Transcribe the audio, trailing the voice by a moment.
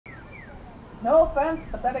No offense,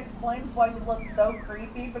 but that explains why you look so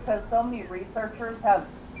creepy because so many researchers have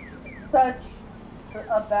such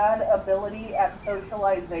a bad ability at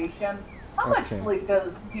socialization. How much Okay. sleep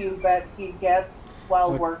do you bet he gets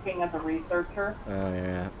while Look. working as a researcher? Oh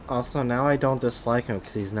yeah. Also, now I don't dislike him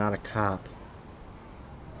because he's not a cop.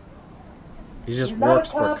 He just He's not a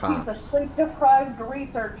works for cop, he's a cops. sleep deprived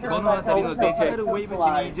researcher この that 辺り doesn't の know デジ how タ to ルウェーブ地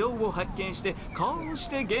に異 socialize. 常を発見してこうし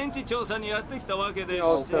て現地調査にやってきたわけ He です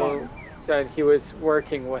also said he was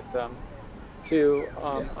working with them to,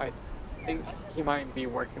 I think he might be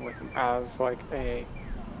working with them as like a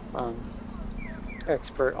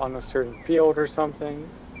expert on a certain field or something.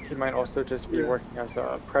 He might also just be working as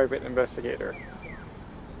a private investigator.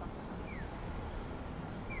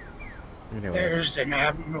 Anyways. There's an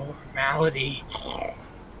abnormality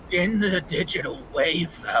in the digital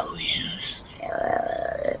wave values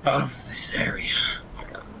of this area.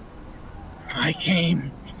 I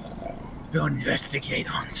came to investigate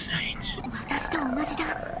on site. 私と同じだ。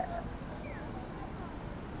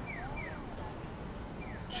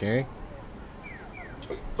 Sherry?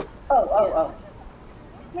 Oh.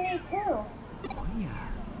 Me too. おや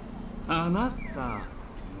あなた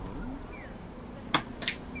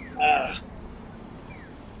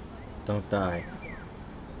Don't die.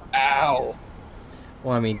 Ow.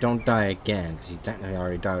 Well, I mean, don't die again, because you technically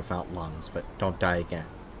already died without lungs, but don't die again.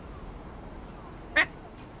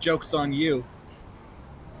 Joke's on you.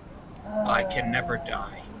 I can never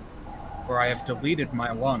die, for I have deleted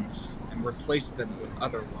my lungs and replaced them with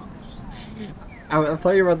other lungs. I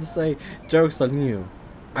thought you were about to say, joke's on you.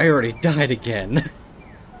 I already died again.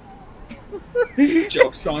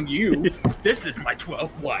 Joke's on you. This is my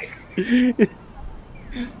 12th life.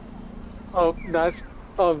 Oh, that's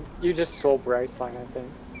you just stole Bryce line, I think.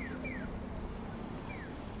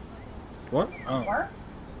 What? Oh. What?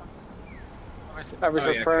 I was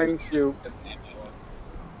referring to.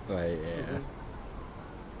 Right, yeah.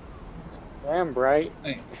 Damn, Bright.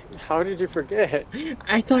 Hey. How did you forget?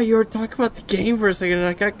 I thought you were talking about the game for a second and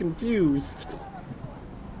I got confused.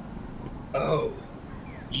 Oh,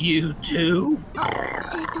 you too?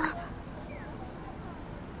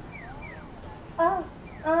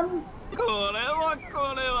 Um, こ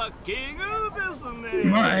れは奇遇ですね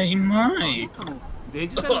My. デ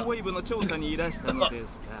ジタルウェーブの調査にいらしたので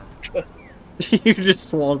すか You just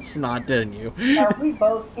swallowed snot, didn't you? are we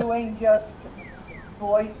both doing just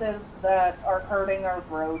voices that are hurting our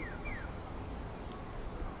throats?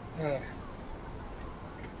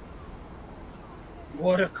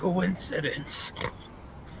 What a coincidence.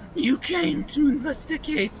 You came to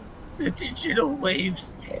investigate the digital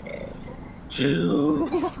waves. To...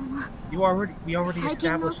 その We already 最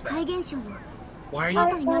近の established 怪 that. 現象の Why 正 are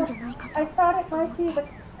you... 体なんじゃないかと。 I thought it might be the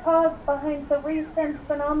cause behind the recent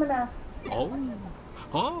phenomena. おう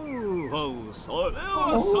それ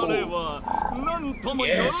はなんとも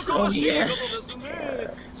喜ばしいことですね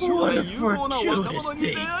将来有望な若者に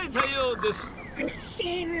出会えたようです It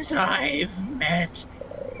seems I've met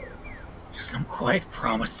some quite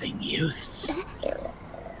promising youths.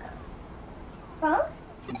 Huh?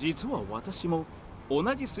 実は私も同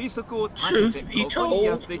じ推測を立ててここに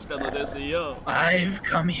やってきたのですよ I've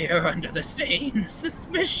come here under the same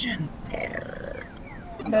suspicion.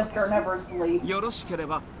 Mr. Never Sleeps. よろしけれ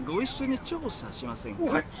ばご一緒に調査しませんか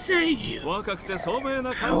What say you? 若くて聡明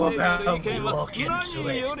な感性のある意見は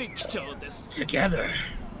何より貴重です Together.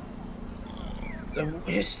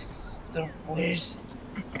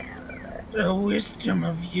 The wisdom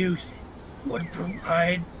of youth would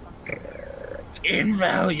provide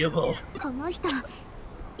invaluable. この人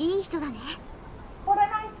いい人だね。 What a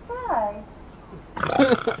nice guy.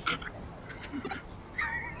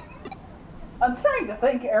 I'm starting to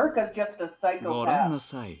think Erica's just a ご覧な psychopath.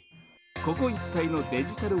 さいここ一帯のデ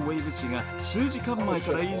ジタルウェーブ値が数時間前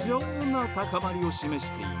から異常な高まりを示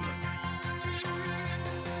しています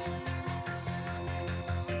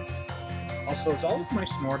Also, is all of my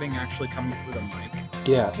snorting actually coming through the mic?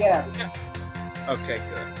 Yes. Yeah. Okay,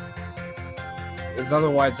 good. Because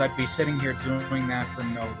otherwise, I'd be sitting here doing that for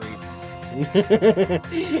no reason.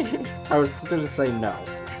 I was going to say no.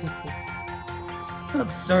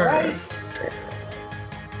 Observe.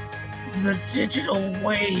 The digital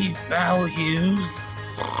wave values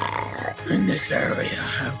in this area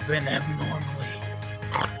have been abnormally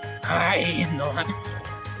high in the last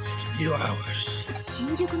few hours.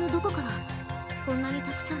 新宿のどこからこんなに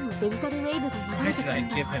たくさんのデジタルウェーブが流 Why れて did くる I ん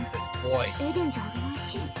だろ give う。 him this エ voice? デンじゃあるまい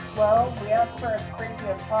し。 Well, we asked for as creepy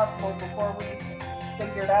as possible before we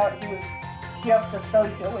figured out he was just a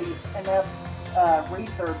socially inept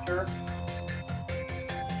researcher.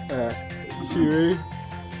 Sherry?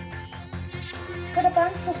 Could a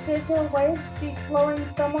bunch of digital waves be flowing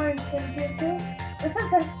somewhere in Shinjuku? This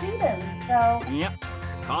is a student, so... いや、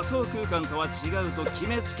仮想空間とは違うと決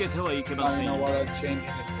めつけてはいけませんよ。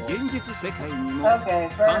現実世界にも Okay,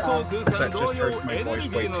 fair 仮想 enough. 空間同様エネルギ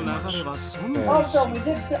ーの流れは存在し Also, we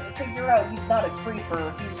did figure out he's not a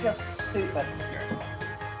creeper, he's just stupid.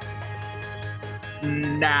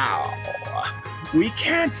 Now, we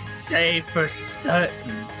can't say for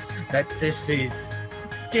certain that this is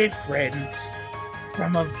different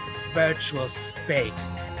from a virtual space.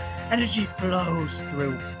 Energy flows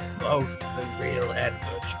through both the real and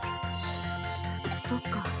virtual. そっ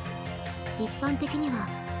か。一般的には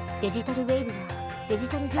デジタルウェーブはデジ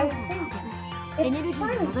タル情報を運ぶエネルギ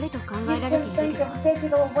ーの流れと考え You られて can いる think け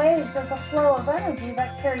ど、 of digital waves as a flow of energy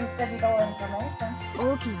that carries digital information.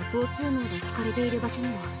 大きな交通網で敷かれている場所に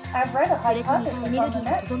は I've read a それと似た hypothesis エネ on ルギ the ーが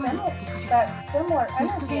net とどまるって仮説 that は similar ネ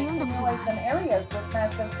ット energy で読んだことがあ accumulates る。 in areas with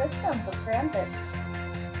massive systems of transit.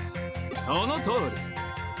 その通り。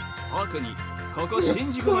特にここ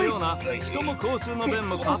新宿のような人も交通の便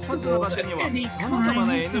も活発な場所にはさまざま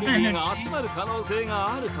なエネルギーが集まる可能性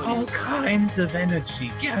があるという。 All kinds of energy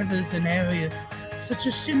gathers in areas such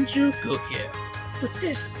as Shinjuku here, with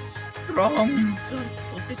its throngs of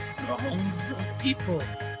people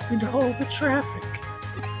and all the traffic.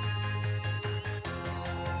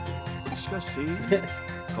 しかし、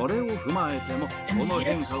それを踏まえてもこの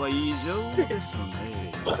変化は異常です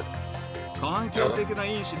ね。環境的な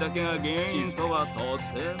因子だけが原因とはと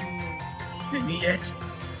ても。 And yet,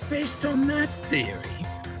 based on that theory,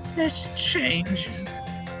 this change is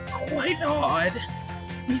quite odd,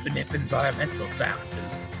 even if environmental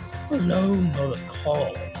factors alone are the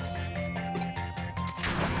cause.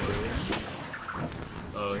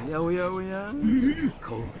 おやおやおや。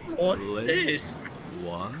What's this?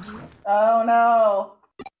 What? Oh no.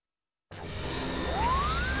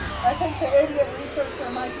 I think the idiot researcher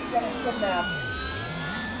might be getting kidnapped.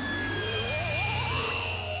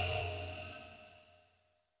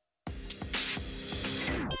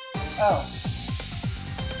 Oh.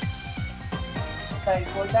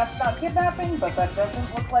 Thankfully, that's not kidnapping, but that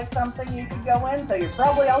doesn't look like something you should go in, so you're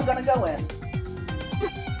probably all gonna go in.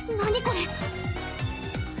 何これ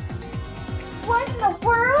What in the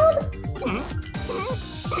world?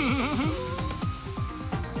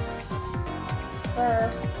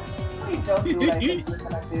 Sir, please don't do what I think you're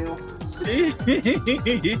gonna do.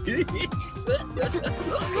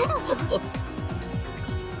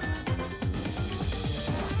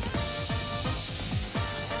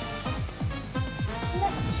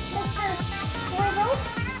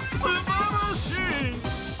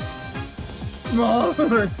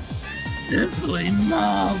 Marvelous! Simply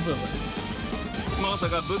marvelous! まさ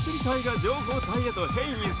か物理体が情報体へと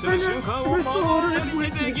変異する瞬間を目の当たり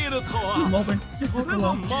にできると The は moment これ physical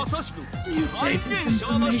ぞま objects さしく mutate its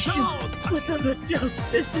information. Without a doubt,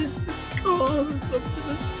 this is the cause of the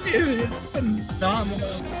mysterious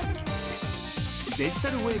phenomenon. デジタ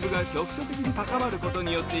ルウェーブが局所的に高まること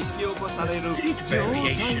によって引き起こされる State 状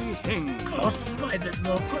態 variation 変 caused by the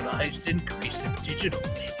localized increase in digital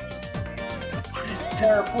waves.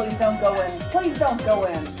 Sir, please don't go in. Please don't go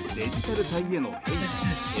in. デジタル体への変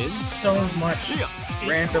This is so much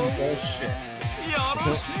random bullshit. よ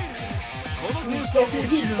ろしいこの現 He's 象を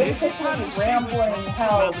basically rambling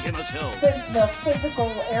how 名付けましょう the physical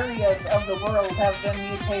areas of the world have been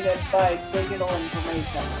mutated by digital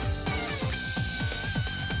information.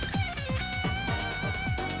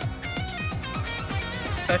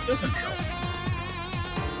 That doesn't help.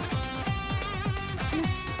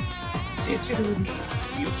 Digital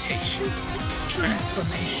mutation?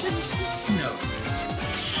 Transformation? No.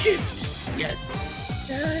 Shift! Yes.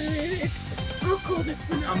 We'll call this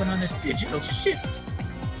phenomenon a digital shift.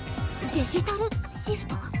 デジタルシフ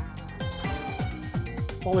ト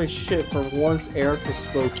Holy shit, for once Erica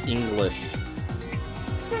spoke English.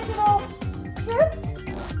 Digital shift?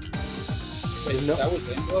 Wait, No. that was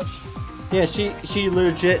English? Yeah, she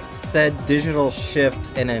legit said digital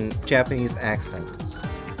shift in a Japanese accent.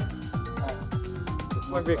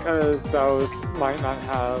 Well, because those might not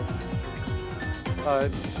have,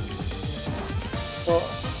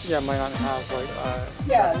 might not have like,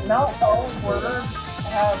 Yeah, not all words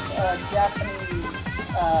have a Japanese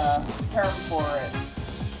term for it.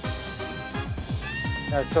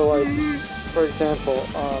 yeah, so like, for example,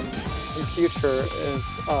 computer is,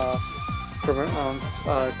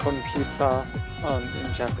 computer,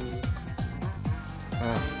 in Japanese.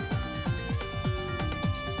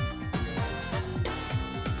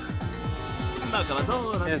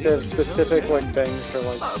 And there's specific like things for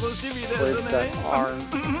like words that aren't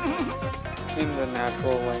in the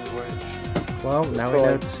natural language. Well, now So, we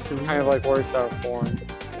know like, two. kind of like words that are foreign.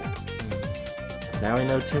 Now we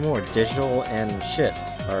know two more. Digital and shift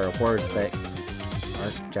are words that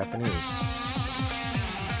aren't Japanese.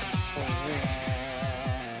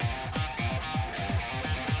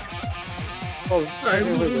 Well,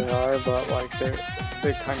 technically they are, but like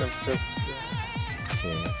they kind of just.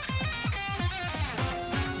 Yeah.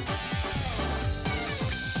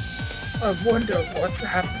 I wonder what's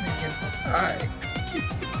happening inside.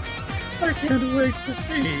 I can't wait to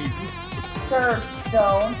see. Sir,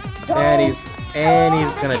 don't. And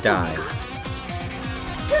he's gonna die.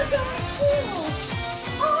 You're going to.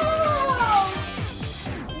 Oh!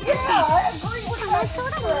 Yeah, I agree with that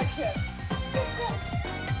direction.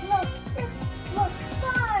 Look,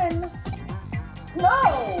 fun. No.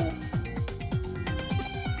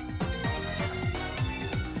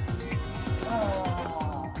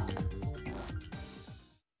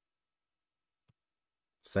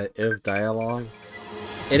 Is that if dialogue?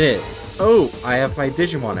 It is. Oh, I have my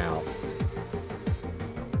Digimon out.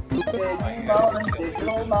 Digimon and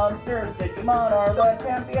digital monsters. Digimon are the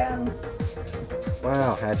champions.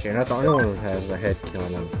 Wow, Hatchet, you're not the only one who has a head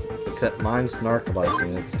killing him. Except mine's narcolepsy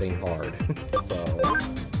and it's being hard. So,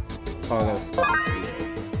 I'm gonna stop.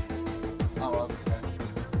 Oh, okay.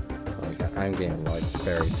 Like, I'm getting like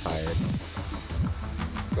very tired.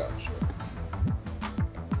 Gotcha.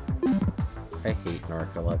 I hate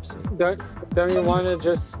narcolepsy. Don't you want to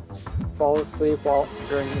just fall asleep while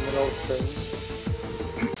during the middle of stream?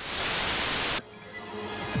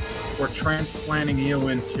 We're transplanting you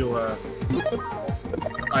into a...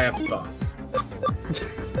 I have thoughts.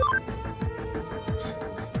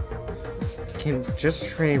 Can just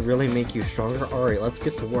training really make you stronger? Alright, let's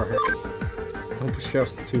get to work. Don't push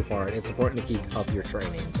yourself too hard. It's important to keep up your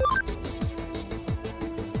training.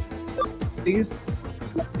 These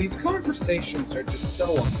conversations are just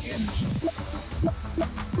so unhinged.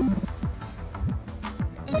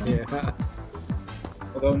 Yeah.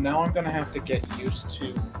 Although now I'm gonna have to get used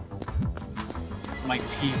to my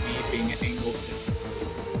TV being angled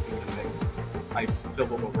because I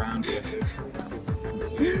fiddle around with it.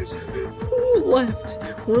 Who left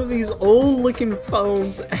one of these old-looking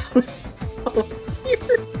phones out of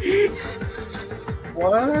here?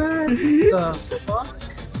 What the fuck?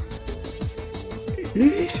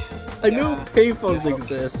 I know payphones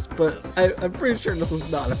exist, but I'm pretty sure this is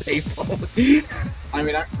not a payphone. I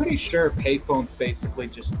mean, I'm pretty sure payphones basically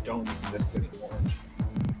just don't exist anymore.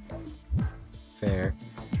 Fair.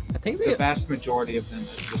 I think The they vast majority of them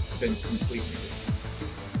have just been completely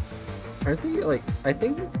aren't they like. I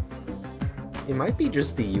think it might be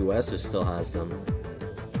just the U.S. who still has them.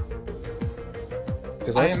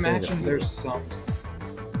 Because I imagine there's some.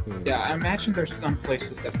 Yeah, I imagine there's some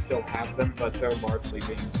places that still have them, but they're largely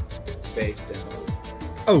being phased in.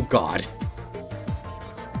 Oh God!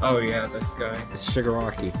 Oh yeah, this guy. It's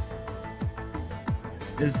Shigaraki.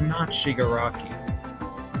 It's not Shigaraki.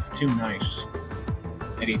 He's too nice.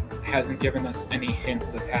 And he hasn't given us any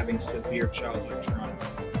hints of having severe childhood trauma.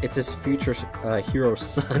 It's his future hero's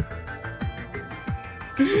son.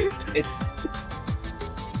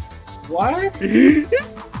 What?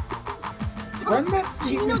 Run that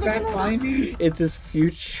Steven back by me? It's his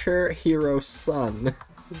future hero's son.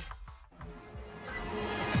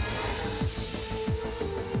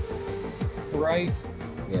 Right?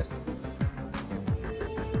 Yes.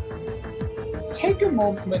 Take a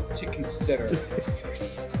moment to consider.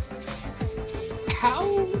 How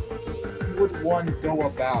would one go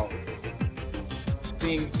about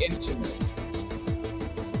being intimate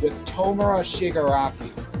with Tomura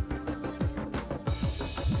Shigaraki?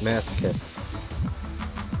 Masochist.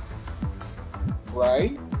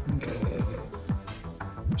 Right?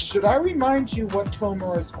 Should I remind you what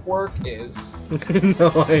Tomura's quirk is?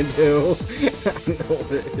 No, I do. I know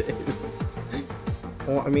what it is.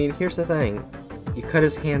 Well, I mean, here's the thing. You cut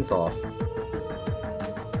his hands off.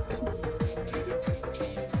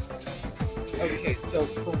 Okay, so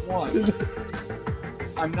for one,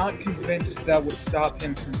 I'm not convinced that would stop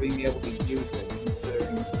him from being able to use it,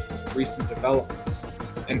 considering recent developments.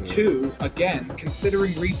 And two, again,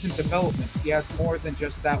 considering recent developments, he has more than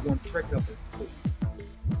just that one trick up his sleeve.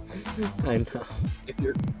 I know. If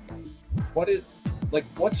you're...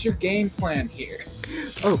 what's your game plan here?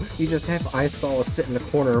 Oh, you just have Aisawa sit in the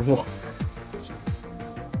corner and walk.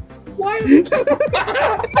 What?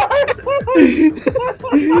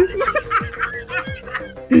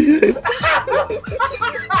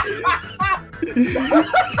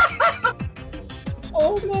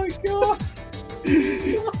 Oh my god!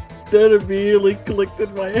 That immediately clicked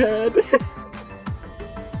in my head.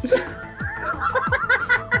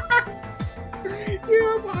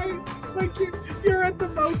 Yeah, Like you're at the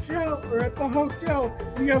motel or at the hotel.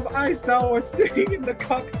 You have Aizawa sitting in the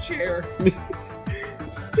cup chair,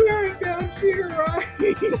 staring down to your right,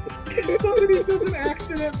 so that he doesn't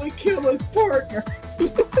accidentally kill his partner.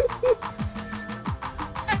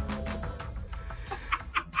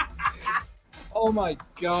 Oh my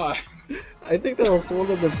god. I think that was one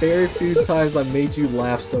of the very few times I made you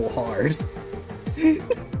laugh so hard.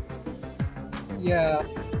 Yeah.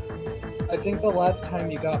 I think the last time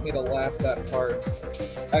you got me to laugh that hard,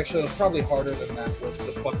 actually it was probably harder than that, was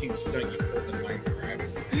the fucking stunt you pulled in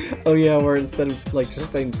Minecraft. Oh yeah, where instead of like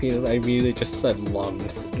just saying penis, I immediately just said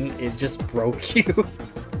lungs, and it just broke you.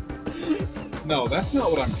 No, that's not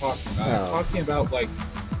what I'm talking about. Oh. I'm talking about like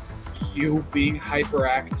you being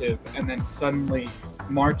hyperactive and then suddenly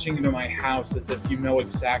marching into my house as if you know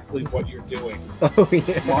exactly what you're doing. Oh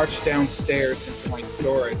yeah. March downstairs into my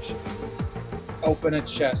storage, open a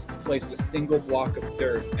chest, place a single block of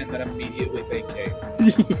dirt, and then immediately vacate.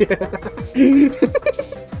 Yeah.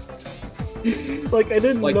 Like I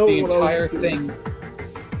didn't Like know the what entire I was doing.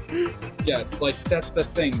 thing. Yeah, like that's the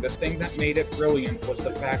thing. The thing that made it brilliant was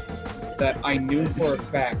the fact that I knew for a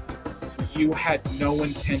fact you had no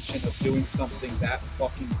intention of doing something that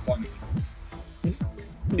fucking funny.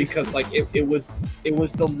 Because like it was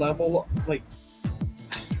the level, like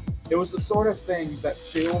it was the sort of thing that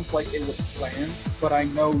feels like it was planned, but I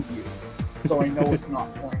know you, so I know it's not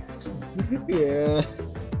planned. Yeah.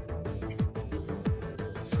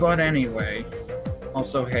 But anyway,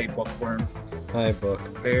 also hey Bookworm, Hi, book.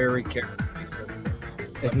 very carefully.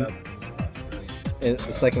 And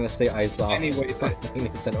the second I say Aizawa, Anyway,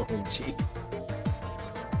 it's an OMG.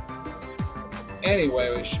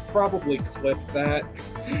 Anyway, we should probably clip that.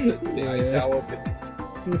 Yeah. Yeah.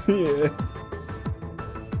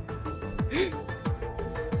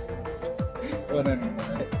 But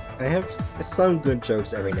anyway. I have some good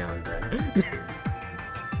jokes every now and then.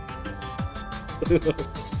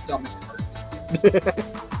 Stomach hurts.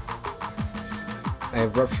 I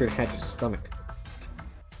have ruptured Hatchet's stomach.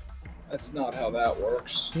 That's not how that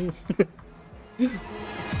works. Anyways.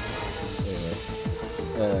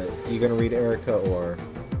 You gonna read Erica or?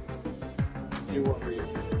 You were reading.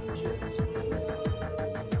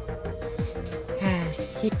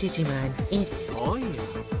 Hit Digimon, it's... おいや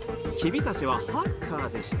君たちはハッカ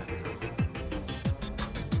ーでしたか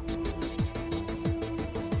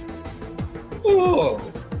Oh!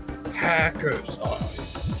 Hackers are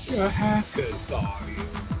you? You're hackers, are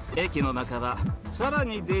you? 駅の中はさら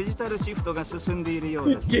にデジタルシフトが進んでいるよう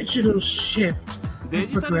The です digital shift デ has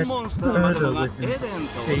ジタル progressed モンスターまでもが further エデン within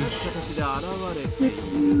と the 同じ station. 形で現れてい It's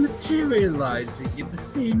る materializing in the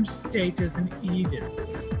same state as an Eden,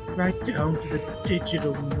 right down to the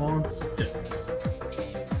digital monsters.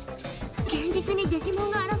 現実にデジモ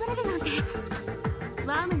ンが現れるなんて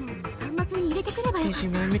ワームの端末に入れてくればよかった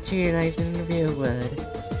Digimon materializing in the real world.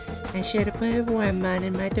 I should have put a Wormmon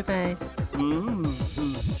in my device. うんうんなる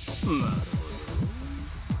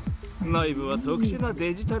ほど内部は特殊な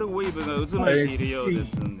デジタルウェーブが渦巻いているようで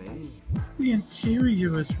すね The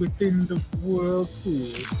interior is within the whirlpool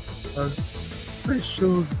of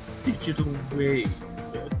special digital wave.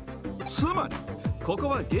 つまりここ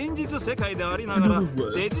は現実世界でありながら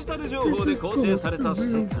デジタル情報で構成された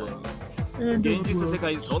世界 And 現実世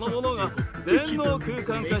界そのものが電脳空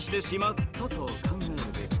間化してしまったと考える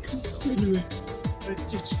べき consider it a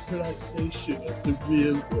digitalization of the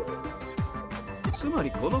real world. つま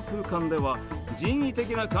りこの空間では人為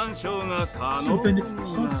的な干渉が可 So 能 then it's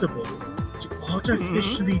になる possible to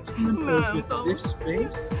artificially tamper with this space?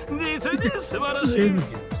 実に素晴らしい Brilliant.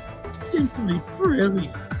 Simply brilliant.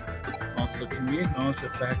 Also, can we acknowledge the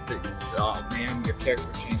fact that, Oh man, your character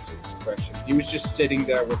changed his expression. He was just sitting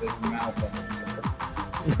there with his mouth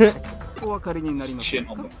on お分かりになり his ませ chin ん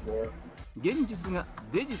on か the floor. 現実が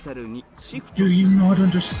デジタルにシフト do し you not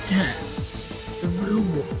understand? The real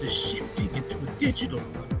world is shifting into a digital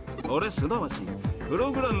one. これすなわちプ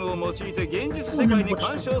ログラムを用いて現実世界に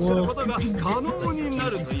干渉することが可能にな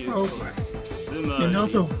るということですつま In り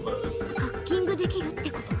other words, ハッキングできるって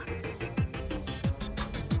こと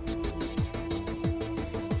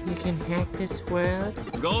You can hack this world?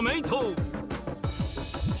 ご名答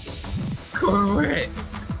correct.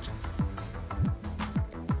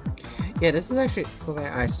 Yeah, this is actually something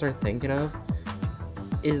I started thinking of.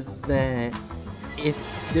 Is that if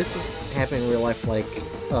this was happening in real life, like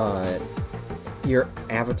your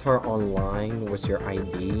avatar online was your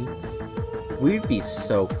ID, we'd be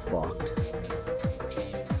so fucked.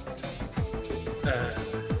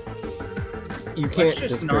 You can't Let's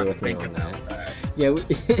just disagree not with me think on about that. that. Yeah,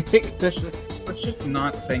 Let's just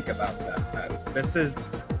not think about that. This is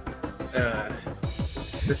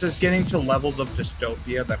This is getting to levels of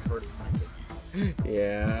dystopia that hurts my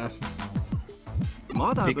Yeah.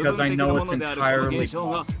 because I know it's entirely This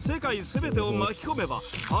phenomenon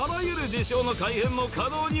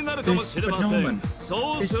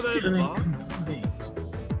is still incomplete.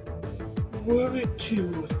 Were it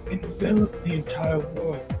to envelop the entire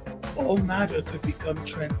world, all matter could become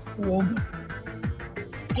transformed.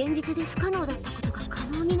 現実で不可能だったことが可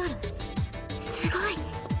能になる。すごい。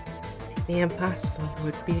 The impossible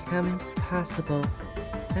would become possible.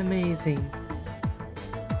 Amazing.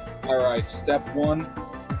 Alright, step 1.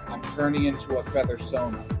 I'm turning into a feather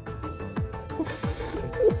sona.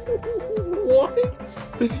 What?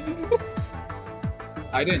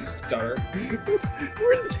 I didn't stutter.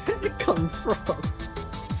 Where did that come from?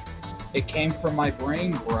 It came from my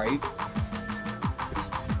brain, right?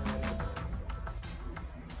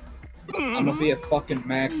 I'm gonna be a fucking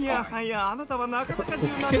magpie. いやはや、あなたはなかなか柔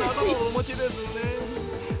軟な頭をお持ちですね。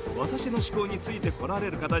私の思考について来ら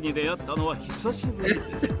れる方に出会ったのは久しぶりです。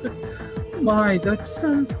My, that's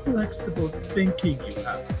some flexible thinking you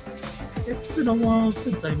have. It's been a while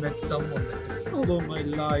since I met someone that could follow my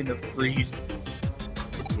line of reason.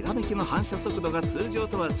 ひらめきの反射速度が通常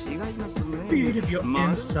とは違いま The すね。 speed of your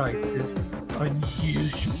insights is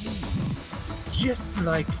unusual. Just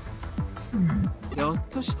like... ひょっ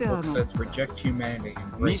としてBook says reject humanity.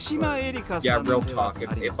 三島エリカ Yeah, さん real では talk.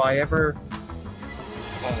 あり If ま I せん。 ever,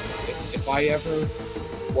 if I ever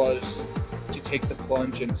was to take the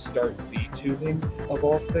plunge and start VTubing of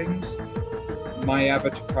all things, my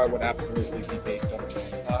avatar would absolutely be based on a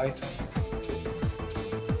hentai.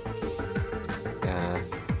 Yeah.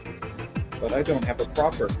 But I don't have a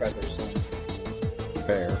proper feather son.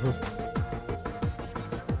 Fair.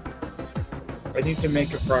 I need to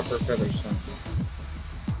make a proper feather son.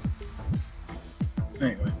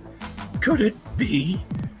 Anyway, could it be?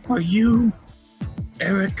 Are you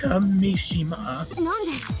Erika Mishima? なん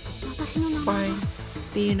で私の名前 Why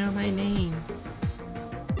do you know my name?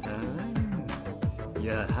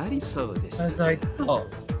 やはりそうでした。 As I thought.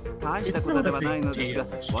 大し It's たこと not で a はない big のですが deal.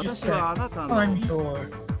 It's、just 私はあ that なたの I'm your...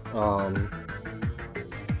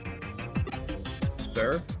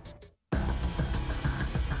 Sir?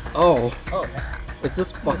 Oh, Oh, it's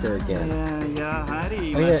this fucker again. やは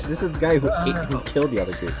り Oh yeah, this is the guy who killed the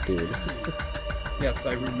other dude. yes,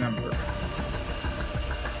 I remember.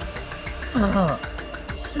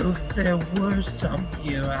 So there were some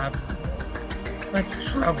here after. That's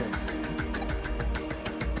troubles.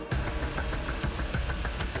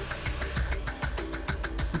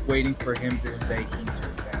 Waiting for him to say he's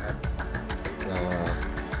her dad.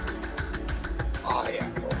 I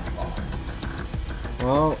am your father.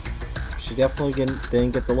 Well, she definitely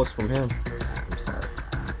didn't get the looks from him. I'm sorry.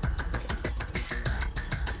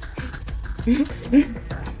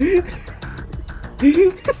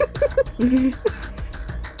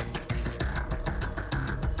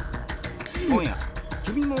 今夜、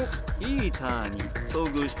君もイーターに遭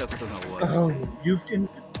遇したことがおあり。 Oh,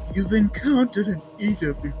 you've encountered an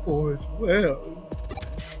eater before as well.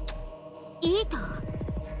 イータ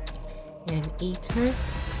An eater?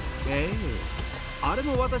 ええ、あれ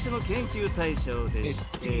も私の研究対象で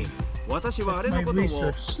して、私はあれのことを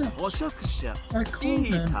捕食者、イ I call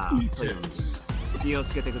ー them ターと呼んでい eaters. ます。気を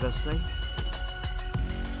つけてください。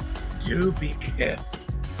 Do be careful.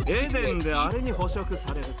 エデンであれに捕食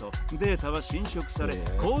されるとデータは侵食され、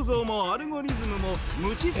構造もアルゴリズムも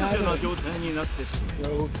無秩序な状態になってしま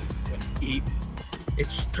う。 Eat its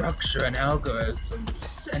structure and algorithm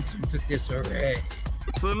sent into disarray.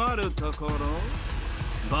 つまるところ、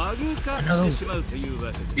バグ化してしまうという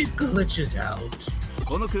わけです。 It glitches out.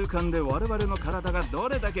 この空間で我々の体がど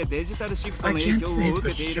れだけデジタルシフトの影響を受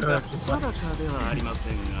けているか定かではありませ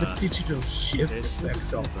ん The が、 digital 接 shift 触 affects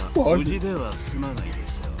すれ all ば無 bodies 事では済まないでしょ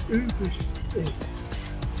う。 in the space.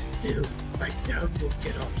 Still, I doubt we'll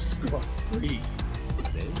get off scot-free.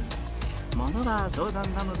 で、ものは相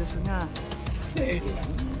談なのですが、 Say,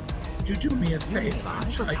 would you do me a favor あ and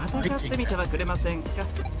れと try 戦って fighting みて them? はくれませんか。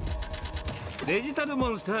デジタルモ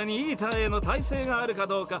ンスターにイーターへの耐性があるか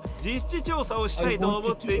どうか実地調査をした I いと want 思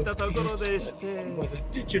to って do い a たところで case して。 study whether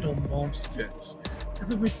digital monsters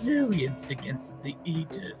have a resilience against the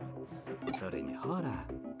eaters. それにほら、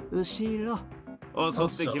後ろ、襲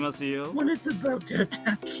ってきますよ。 One is about to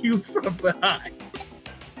attack you from behind.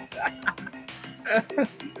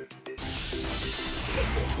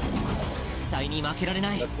 絶対に負けられ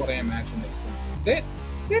ない。 That's what I imagine they say.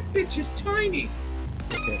 That bitch is tiny.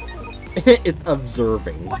 It's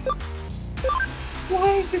observing.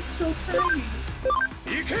 Why is it so tiny?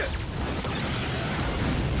 行け。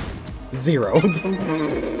 Zero.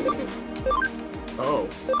 Oh.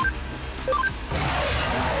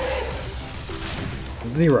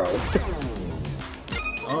 0.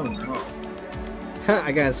 Oh no.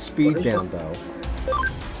 I got speed down though.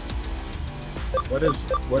 What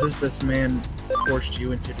is this man forced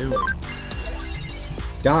you into doing?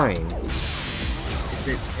 Dying.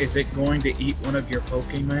 Is it going to eat one of your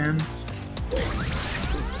Pokemans? Wait.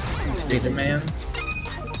 Digimans?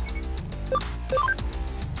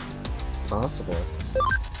 Possible.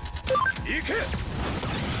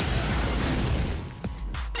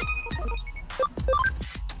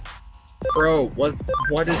 Bro, what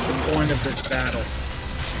is the point of this battle?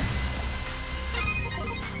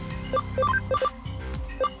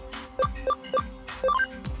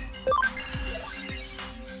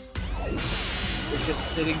 We're just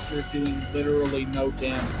sitting here doing literally no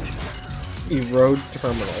damage. Erode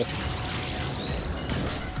terminal.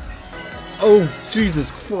 Oh, Jesus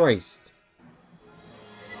Christ!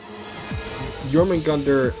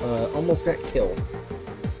 Jormungandr almost got killed.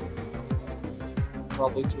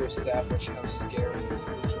 Probably to establish how scary it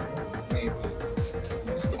is. Maybe.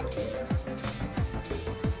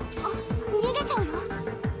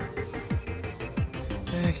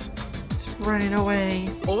 It's running away.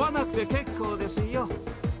 追わなくて結構ですよ。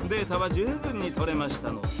データは十分に取れました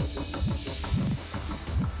の。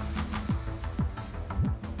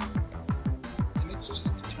And it's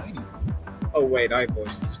just tiny. Oh wait, I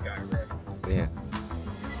voiced this guy right. Yeah.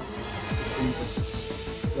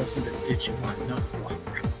 Listen to Digimon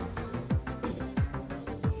Nuzlocke.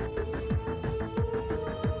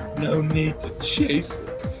 No need to chase it.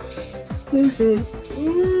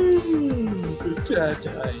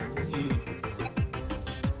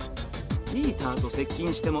ヒーターと接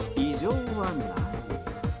近しても異常は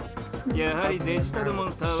ない。やはりデジタルモ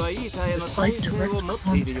ンスターはイーターへの耐性を持っ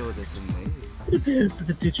ているようですね。It appears that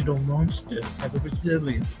the digital monsters have a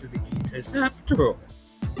resilience to the Eaters after all.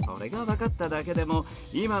 それが分かっただけでも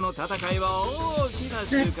今の戦いは大きな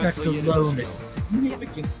収 That 穫 fact と言える alone で is しょ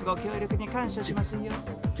significant. う。ご協力に感謝しますよ。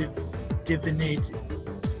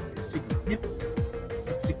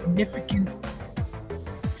Significant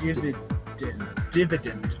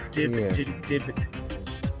dividend.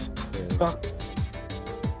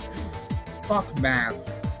 Fuck math.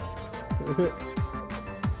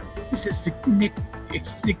 This is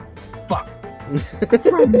fuck.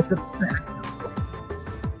 From the back.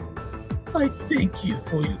 I thank you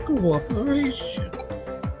for your cooperation.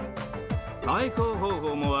 対抗方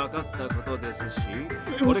法も分かったことですし、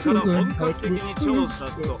これから本格的に調査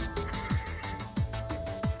と。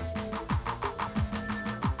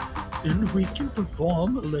Then we can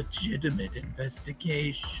perform a legitimate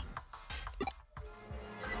investigation.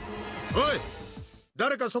 おい、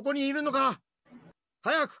誰かそこにいるのか？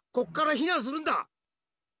早くこっから避難するんだ。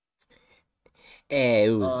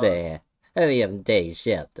Who's there? I am day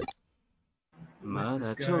shift. ま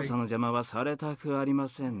だ調査の邪魔はされたくありま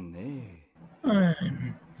せんね。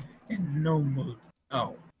I'm in no mood.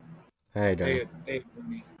 Oh. I don't.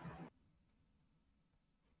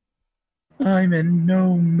 I'm in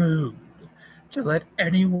no mood to let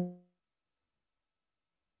anyone.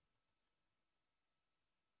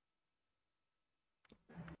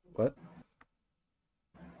 What?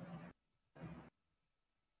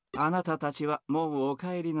 あなたたちはもうお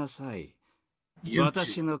帰りなさい。 You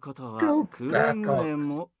私のことは go くれ back ぐ up. れ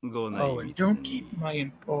もご Oh, 内 and 密 don't に。 keep my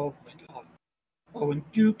involvement off. Oh, and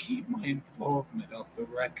do keep my involvement off the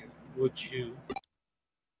record, would you?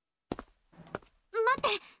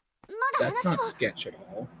 That's not sketch at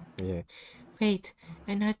all. Yeah. Wait,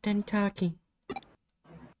 I'm not done talking.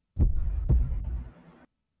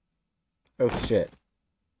 Oh shit.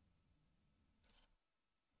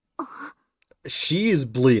 She is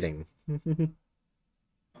bleeding.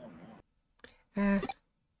 Yeah,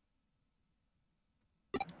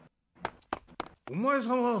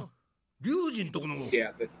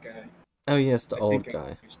 this guy. Oh yes, the I old think I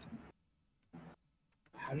guy. voiced him.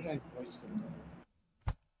 How did I voice him?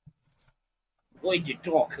 What are you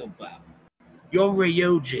talking about? You're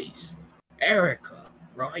Ryoji's Erica,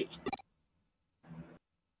 right?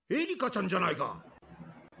 エリカちゃんじゃないか。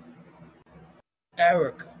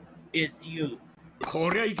 Erica, it's you. こ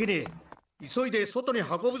りゃいけねえ。急いで外に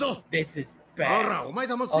運ぶぞ。 This is ほ bad. ら、お前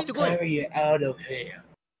さんもつ I'll いてこい。 carry you out of here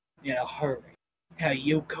in a hurry. How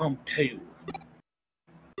you come to?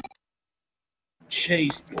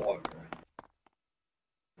 Chase border.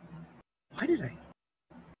 Why did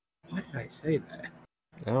I say that?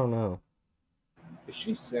 I don't know. Is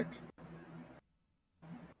she sick?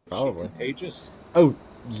 Probably. Is she contagious? Oh,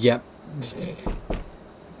 yep. Was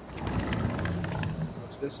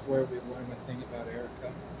this where we learn a thing about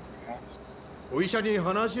Erica? Perhaps. お医者に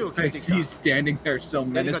話を聞いて I き see た。 you standing there so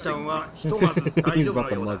エリカちゃん menacing. はひとまず大 He's 丈夫 about な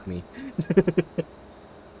to ようだ。 mug me.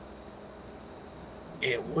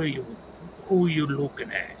 Who are you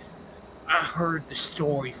looking at? I heard the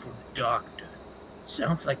story from the doctor.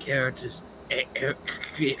 Sounds like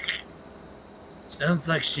sounds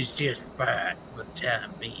like she's just fine for the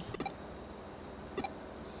time being.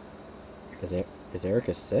 Is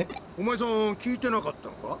Erica sick? お前さん聞いてなかった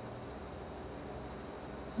のか?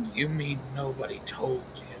 You mean nobody told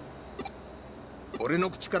you? 俺の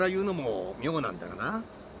口から言うのも妙なんだがな。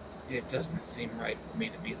It doesn't seem right for me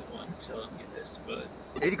to be the one telling you this, but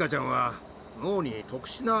エリカちゃんは脳に特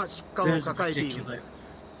殊な疾患を抱えている。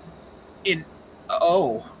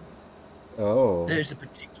Oh. There's a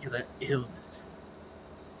particular illness.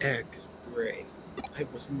 Erica's brain. I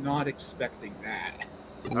was not expecting that.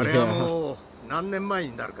 あれはもう何年前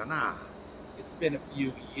になるかな。It's been a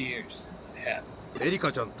few years since it happened. エリ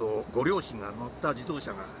カちゃんとご両親が乗った自動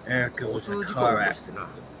車が Erica 交 was 通 in a 事故を car 起こして accident な。 with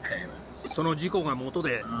parents. その事故が元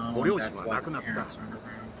でご両親 That's は why 亡く the なった parents。are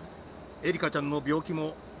around. エリカちゃんの病気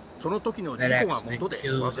もその時の事 That 故が accident 元で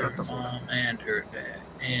killed 患 her ったそうだ。 mom and her dad,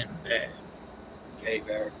 and dad. Gave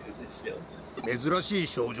Erica this illness. 珍しい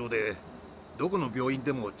症状でどこの病院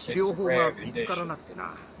でも治療法が見つからなくて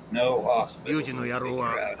な。 No hospital. リュウジの野郎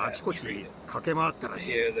はあちこち駆け回ったらし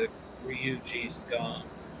い。 Here, the Ryuji's gone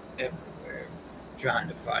everywhere, trying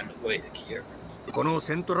to find a way to cure him. この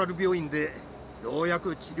セントラル病院でようや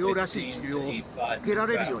く治療 It らしい seems 治 that 療を he 受けら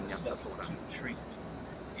れるよう finally にな found ったそう himself だ。 to treatment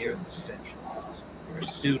here in the central hospital, or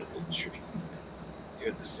suitable treatment here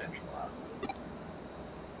in the central hospital.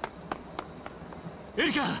 エ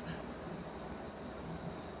リカ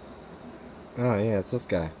Oh yeah, it's this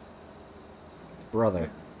guy. Brother.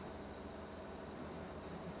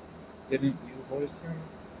 Didn't you voice him?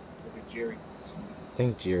 Or did Jerry voice him? I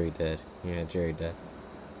think Jerry did. Yeah, Jerry did.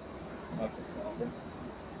 That's a problem.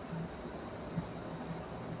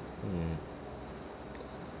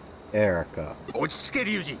 Erica. 落ち着け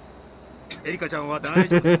リュウジ。エリカちゃんは大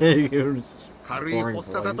丈夫。 Yours 軽い boring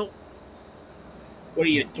発作だと。 voice. What do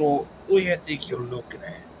you think you're looking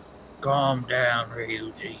at? Calm down,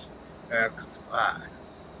 Ryuji. Erica's fine.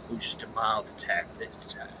 It was just a mild attack this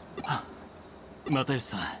time. 又吉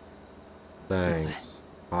さん Thanks,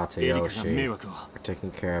 エリカが迷 Matayoshi, 惑を for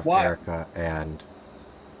taking care of What? Erica and...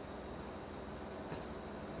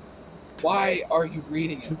 Why are you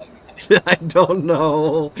reading it like that? I don't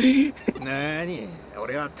know. なに、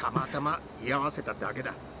俺はたまたま居合わせただけ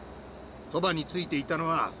だ。そばについていたの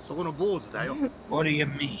はそこの坊主だよ。 What do you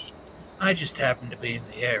mean? I just happened to be in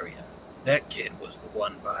the area. That kid was the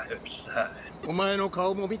one by her side. お前の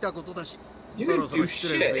顔も見たことだし、 You そろ didn't そろ do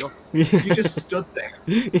失礼するよ。 shit. You just stood there.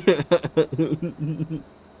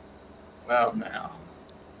 Well, now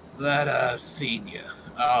that I've seen you,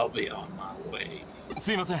 I'll be on my way.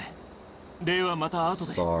 すいません礼はまた後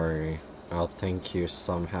で Sorry. I'll thank you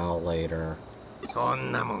somehow later. そ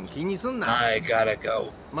んなもん気にすんな。 I gotta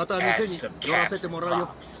go また ask 店に some 寄らせ caps て and もらうよ。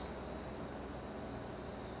 pops.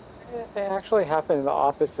 It actually happened the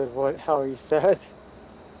opposite of how he said.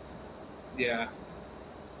 Yeah.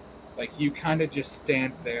 Like, you kind of just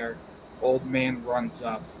stand there, old man runs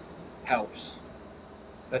up, helps.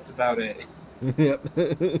 That's about it. Yep.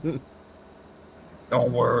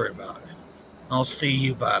 Don't worry about it. I'll see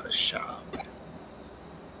you by the shop.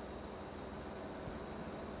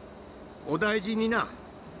 お大事にな。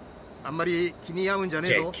あんまり気に合うんじゃね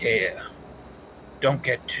え Take ぞ。 care. Don't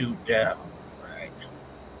get too down, right?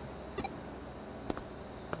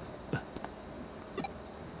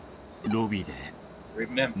 ロビーで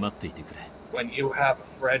Remember, 待っていてくれ when you have a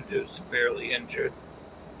friend who's severely injured,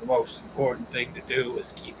 the most important thing to do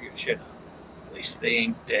is keep your chin up. At least they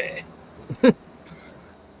ain't dead.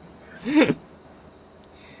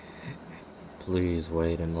 Please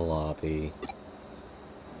wait in the lobby.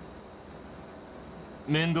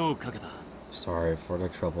 面倒をかけた Sorry for the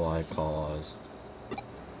trouble I caused.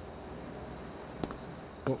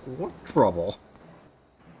 What trouble?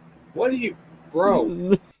 What do you... Bro,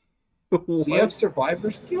 do you have What?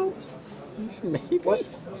 survivor's guilt? Maybe?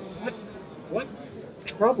 What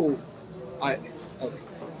trouble? Okay.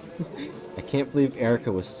 I can't believe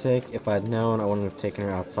Erica was sick. If I'd known, I wouldn't have taken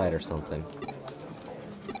her outside or something.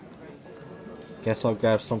 Guess I'll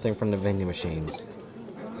grab something from the vending machines.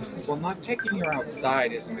 Well, not taking her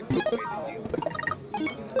outside isn't a good way to deal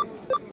with it.